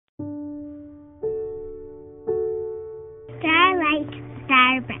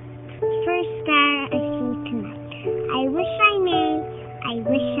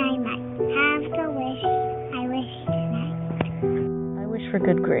for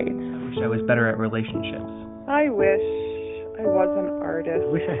good grades. I wish I was better at relationships. I wish I was an artist. I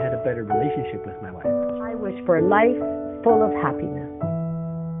wish I had a better relationship with my wife. I wish for a life full of happiness.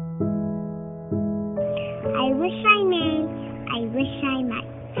 I wish I may. I wish I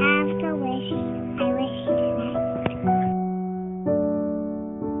might have the wish. I wish tonight.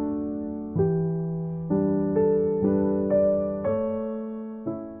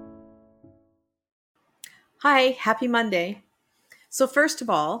 Hi, happy Monday. So first of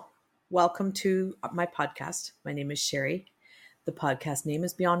all, welcome to my podcast. My name is Sherry. The podcast name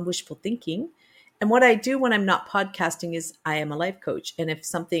is Beyond Wishful Thinking. And what I do when I'm not podcasting is I am a life coach. And if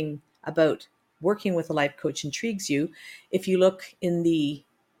something about working with a life coach intrigues you, if you look in the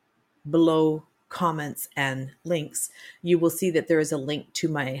below comments and links, you will see that there is a link to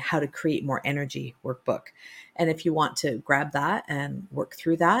my How to Create More Energy workbook. And if you want to grab that and work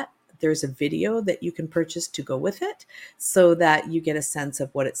through that, there's a video that you can purchase to go with it so that you get a sense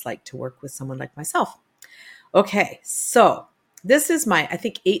of what it's like to work with someone like myself. Okay, so this is my, I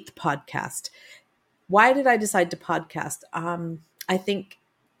think, 8th podcast. Why did I decide to podcast? I think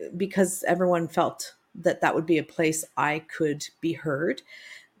because everyone felt that that would be a place I could be heard.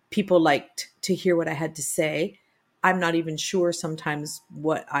 People liked to hear what I had to say. I'm not even sure sometimes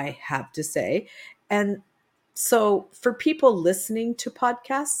what I have to say. And so for people listening to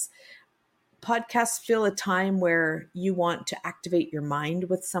podcasts feel a time where you want to activate your mind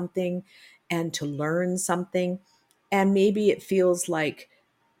with something and to learn something. And maybe it feels like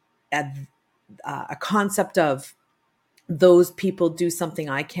a concept of those people do something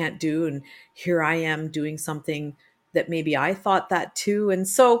I can't do. And here I am doing something that maybe I thought that too. And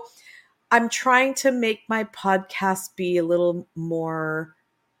so I'm trying to make my podcast be a little more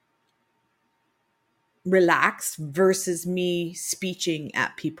relaxed versus me speeching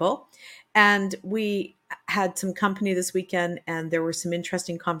at people. And we had some company this weekend and there were some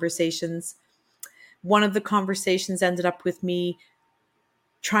interesting conversations. One of the conversations ended up with me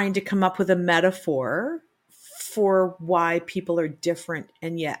trying to come up with a metaphor for why people are different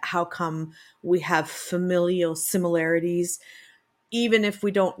and yet how come we have familial similarities even if we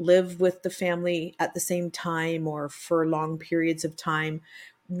don't live with the family at the same time or for long periods of time.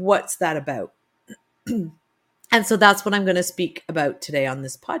 What's that about? And so that's what I'm going to speak about today on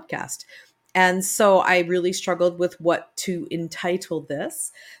this podcast. And so I really struggled with what to entitle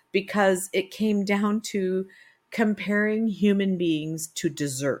this because it came down to comparing human beings to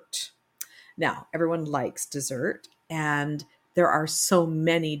dessert. Now, everyone likes dessert, and there are so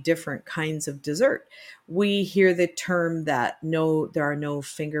many different kinds of dessert. We hear the term that there are no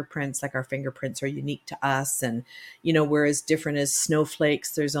fingerprints, like our fingerprints are unique to us. And, we're as different as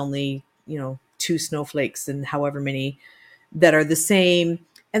snowflakes. There's only, 2 snowflakes and however many that are the same.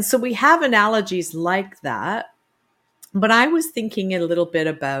 And so we have analogies like that. But I was thinking a little bit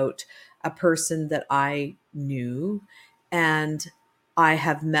about a person that I knew, and I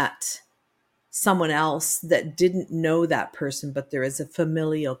have met someone else that didn't know that person, but there is a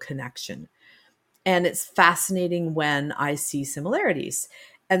familial connection. And it's fascinating when I see similarities.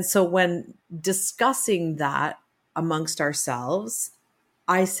 And so when discussing that amongst ourselves,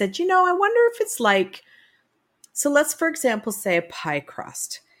 I said, I wonder if it's like, so let's, for example, say a pie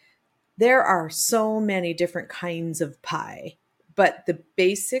crust. There are so many different kinds of pie, but the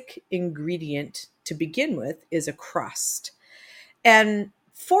basic ingredient to begin with is a crust. And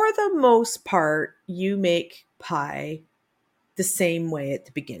for the most part, you make pie the same way at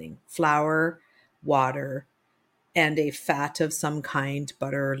the beginning: flour, water, and a fat of some kind,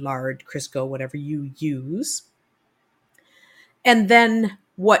 butter, lard, Crisco, whatever you use. And then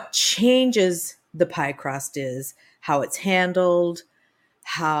what changes the pie crust is how it's handled,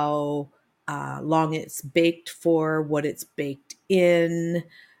 how long it's baked for, what it's baked in,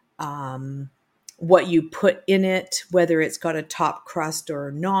 what you put in it, whether it's got a top crust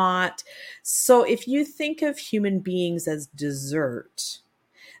or not. So if you think of human beings as dessert,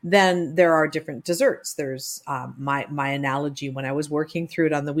 then there are different desserts. There's my analogy when I was working through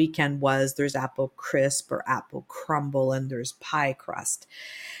it on the weekend was there's apple crisp or apple crumble and there's pie crust.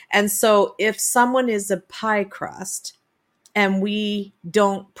 And so if someone is a pie crust and we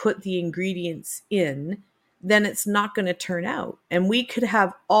don't put the ingredients in, then it's not going to turn out. And we could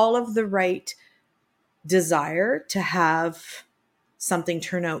have all of the right desire to have something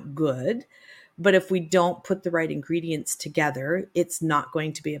turn out good, but if we don't put the right ingredients together, it's not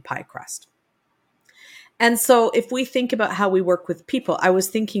going to be a pie crust. And so if we think about how we work with people, I was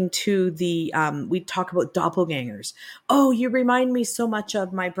thinking to we talk about doppelgangers. Oh, you remind me so much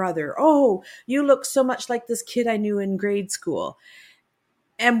of my brother. Oh, you look so much like this kid I knew in grade school.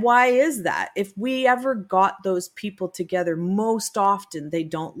 And why is that? If we ever got those people together, most often they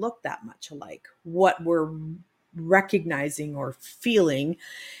don't look that much alike. What we're recognizing or feeling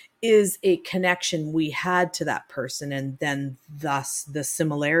is a connection we had to that person, and then thus the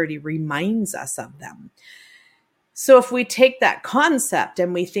similarity reminds us of them. So if we take that concept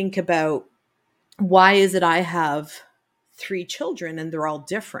and we think about, why is it I have 3 children and they're all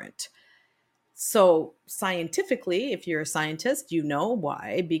different? So scientifically, if you're a scientist, you know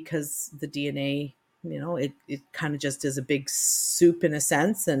why, because the DNA, it kind of just is a big soup in a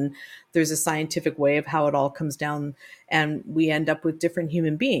sense. And there's a scientific way of how it all comes down, and we end up with different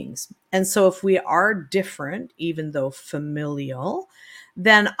human beings. And so if we are different, even though familial,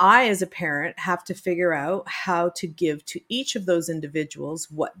 then I, as a parent, have to figure out how to give to each of those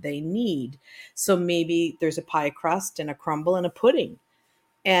individuals what they need. So maybe there's a pie crust and a crumble and a pudding.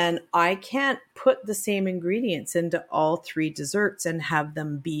 And I can't put the same ingredients into all 3 desserts and have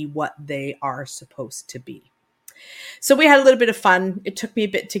them be what they are supposed to be. So we had a little bit of fun. It took me a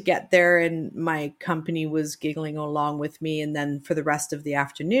bit to get there, and my company was giggling along with me. And then for the rest of the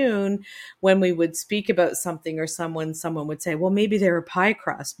afternoon, when we would speak about something or someone would say, well, maybe they're a pie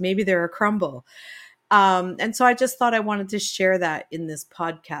crust, maybe they're a crumble. And so I just thought I wanted to share that in this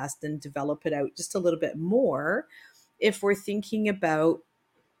podcast and develop it out just a little bit more if we're thinking about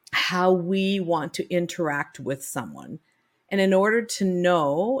how we want to interact with someone. And in order to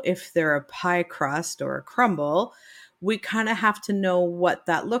know if they're a pie crust or a crumble, we kind of have to know what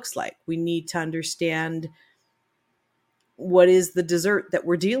that looks like. We need to understand, what is the dessert that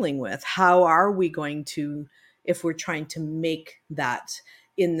we're dealing with? How are we going to, if we're trying to make that,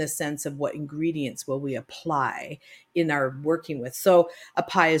 in the sense of what ingredients will we apply in our working with? So a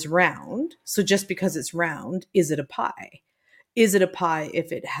pie is round. So just because it's round, is it a pie? Is it a pie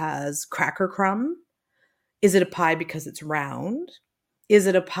if it has cracker crumb? Is it a pie because it's round? Is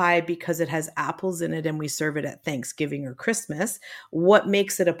it a pie because it has apples in it and we serve it at Thanksgiving or Christmas? What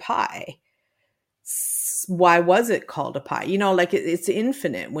makes it a pie? Why was it called a pie? It's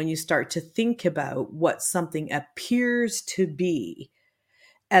infinite when you start to think about what something appears to be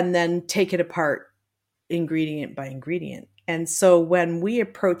and then take it apart ingredient by ingredient. And so when we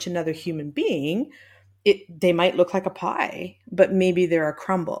approach another human being, they might look like a pie, but maybe they're a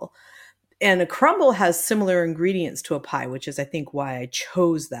crumble. And a crumble has similar ingredients to a pie, which is, I think, why I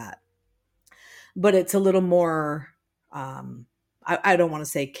chose that. But it's a little more, I don't want to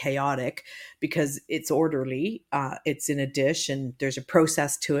say chaotic, because it's orderly. It's in a dish and there's a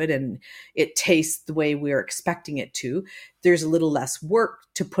process to it, and it tastes the way we're expecting it to. There's a little less work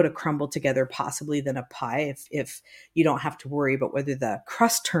to put a crumble together possibly than a pie, if you don't have to worry about whether the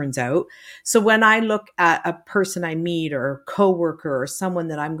crust turns out. So when I look at a person I meet or a coworker or someone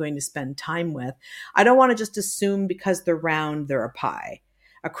that I'm going to spend time with, I don't want to just assume because they're round, they're a pie.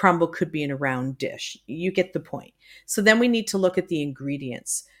 A crumble could be in a round dish. You get the point. So then we need to look at the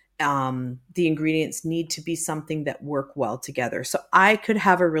ingredients. The ingredients need to be something that work well together. So I could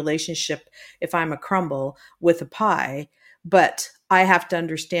have a relationship, if I'm a crumble, with a pie, but I have to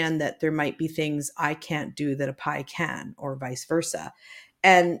understand that there might be things I can't do that a pie can, or vice versa.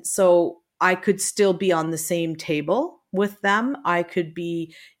 And so I could still be on the same table with them. I could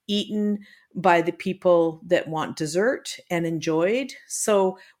be eaten by the people that want dessert and enjoyed.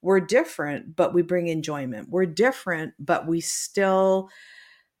 So we're different, but we bring enjoyment. We're different, but we still,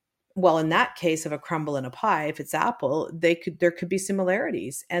 well, in that case of a crumble and a pie, if it's apple, there could be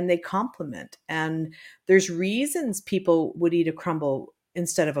similarities and they complement. And there's reasons people would eat a crumble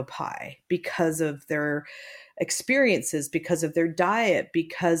instead of a pie, because of their experiences, because of their diet,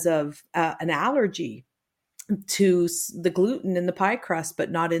 because of an allergy to the gluten in the pie crust,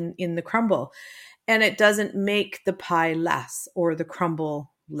 but not in the crumble. And it doesn't make the pie less or the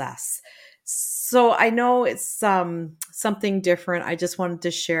crumble less. So I know it's something different. I just wanted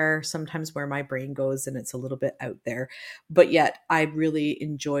to share sometimes where my brain goes, and it's a little bit out there, but yet I really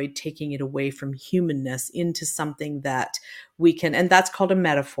enjoyed taking it away from humanness into something that we can, and that's called a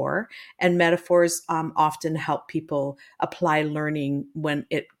metaphor. And metaphors often help people apply learning when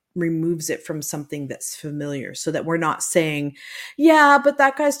it removes it from something that's familiar, so that we're not saying, yeah, but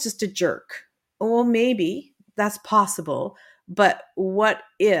that guy's just a jerk. Well, maybe that's possible. But what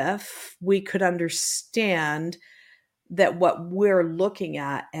if we could understand that what we're looking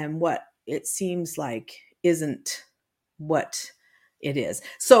at and what it seems like isn't what it is?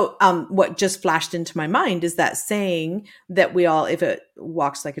 So what just flashed into my mind is that saying that we all, if it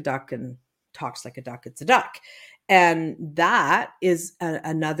walks like a duck and talks like a duck, it's a duck. And that is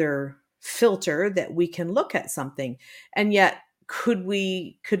another filter that we can look at something. And yet, could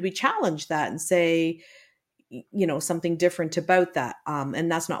we challenge that and say, something different about that.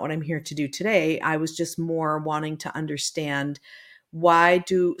 And that's not what I'm here to do today. I was just more wanting to understand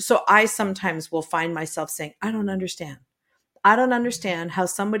so I sometimes will find myself saying, I don't understand. I don't understand how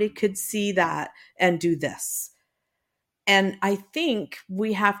somebody could see that and do this. And I think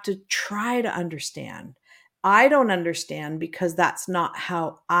we have to try to understand. I don't understand because that's not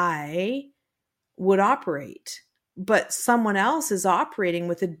how I would operate, but someone else is operating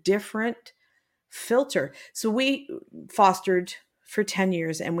with a different filter. So we fostered for 10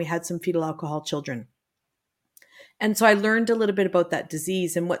 years and we had some fetal alcohol children. And so I learned a little bit about that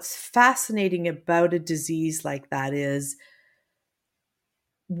disease. And what's fascinating about a disease like that is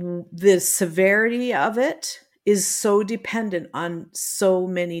the severity of it is so dependent on so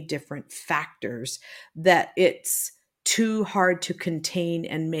many different factors that it's too hard to contain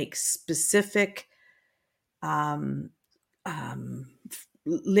and make specific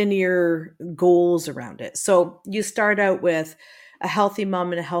linear goals around it. So you start out with a healthy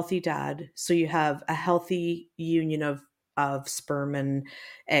mom and a healthy dad. So you have a healthy union of sperm and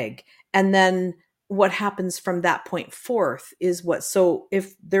egg. And then what happens from that point forth is so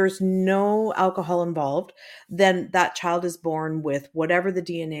if there's no alcohol involved, then that child is born with whatever the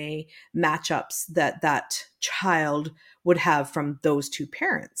DNA matchups that child would have from those two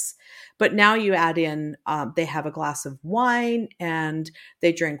parents. But now you add in, they have a glass of wine and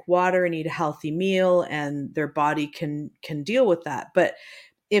they drink water and eat a healthy meal and their body can deal with that. But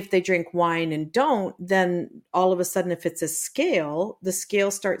if they drink wine and don't, then all of a sudden, if it's a scale, the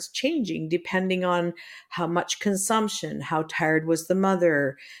scale starts changing depending on how much consumption, how tired was the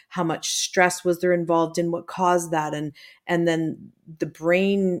mother, how much stress was there involved in what caused that. And then the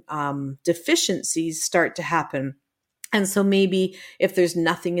brain deficiencies start to happen. And so maybe if there's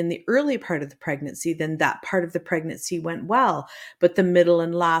nothing in the early part of the pregnancy, then that part of the pregnancy went well, but the middle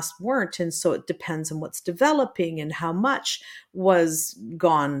and last weren't. And so it depends on what's developing and how much was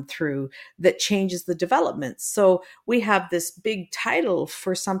gone through that changes the development. So we have this big title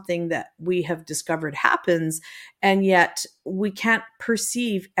for something that we have discovered happens, and yet we can't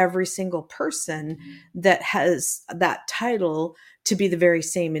perceive every single person that has that title to be the very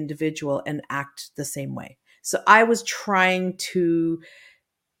same individual and act the same way. So I was trying to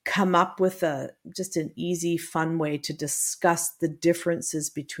come up with just an easy, fun way to discuss the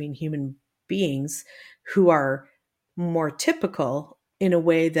differences between human beings who are more typical in a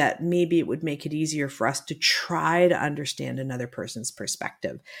way that maybe it would make it easier for us to try to understand another person's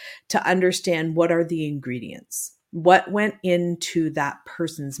perspective, to understand what are the ingredients, what went into that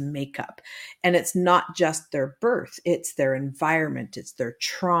person's makeup. And it's not just their birth, it's their environment, it's their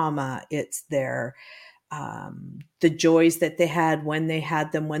trauma, it's their the joys that they had when they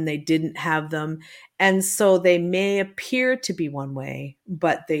had them, when they didn't have them. And so they may appear to be one way,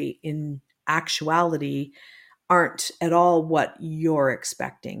 but they in actuality aren't at all what you're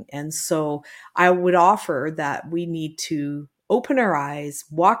expecting. And so I would offer that we need to open our eyes,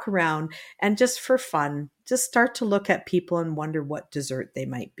 walk around, and just for fun, just start to look at people and wonder what dessert they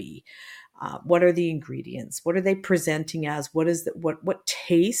might be. What are the ingredients? What are they presenting as? What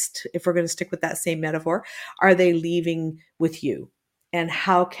taste, if we're going to stick with that same metaphor, are they leaving with you? And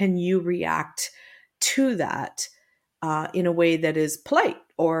how can you react to that in a way that is polite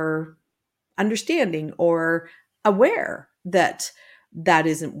or understanding or aware that that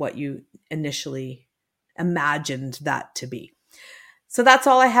isn't what you initially imagined that to be? So that's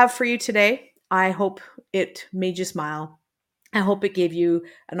all I have for you today. I hope it made you smile. I hope it gave you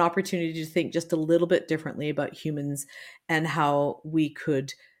an opportunity to think just a little bit differently about humans and how we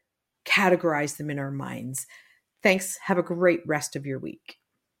could categorize them in our minds. Thanks. Have a great rest of your week.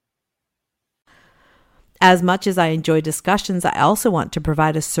 As much as I enjoy discussions, I also want to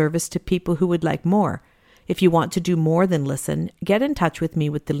provide a service to people who would like more. If you want to do more than listen, get in touch with me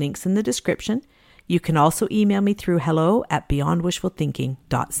with the links in the description. You can also email me through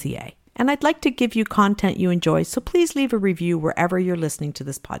hello@beyondwishfulthinking.ca. And I'd like to give you content you enjoy, so please leave a review wherever you're listening to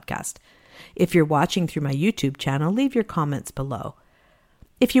this podcast. If you're watching through my YouTube channel, leave your comments below.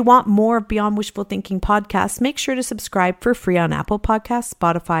 If you want more of Beyond Wishful Thinking podcasts, make sure to subscribe for free on Apple Podcasts,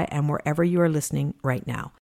 Spotify, and wherever you are listening right now.